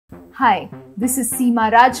Hi, this is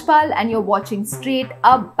Seema Rajpal and you're watching Straight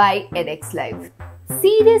Up by Edexlive.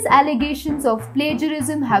 Serious allegations of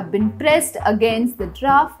plagiarism have been pressed against the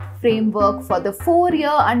draft framework for the four-year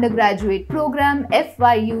undergraduate program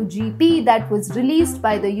FYUGP that was released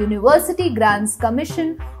by the University Grants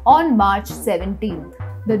Commission on March 17th.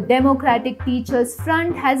 The Democratic Teachers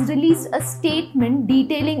Front has released a statement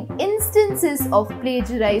detailing instances of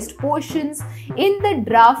plagiarized portions in the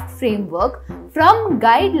draft framework from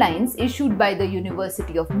guidelines issued by the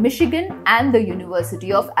University of Michigan and the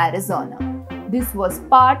University of Arizona. This was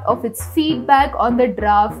part of its feedback on the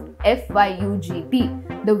draft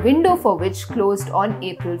FYUGP, the window for which closed on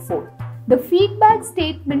April 4th. The feedback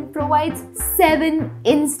statement provides 7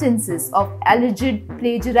 instances of alleged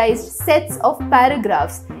plagiarized sets of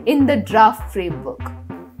paragraphs in the draft framework.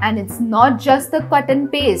 And it's not just the cut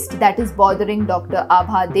and paste that is bothering Dr.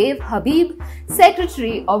 Abhadev Habib,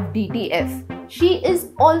 Secretary of DTF. She is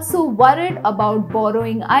also worried about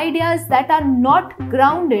borrowing ideas that are not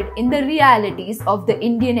grounded in the realities of the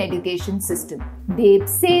Indian education system. Deb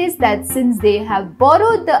says that since they have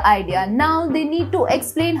borrowed the idea, now they need to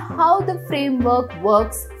explain how the framework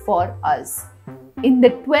works for us. In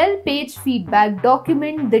the 12-page feedback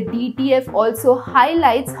document, the DTF also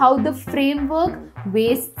highlights how the framework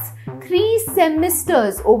wastes 3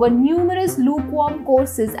 semesters over numerous lukewarm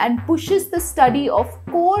courses and pushes the study of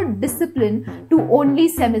core discipline to only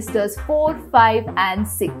semesters 4, 5 and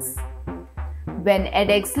 6. When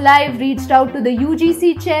Edexlive reached out to the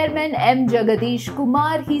UGC chairman M. Jagadish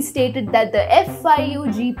Kumar, he stated that the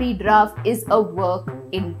FYUGP draft is a work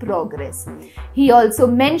in progress. He also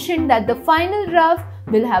mentioned that the final draft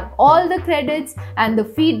will have all the credits and the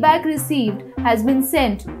feedback received has been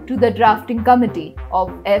sent to the drafting committee of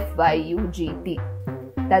FYUGP.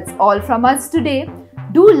 That's all from us today.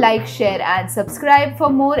 Do like, share and subscribe for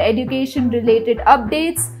more education-related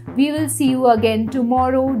updates. We will see you again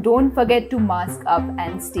tomorrow. Don't forget to mask up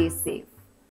and stay safe.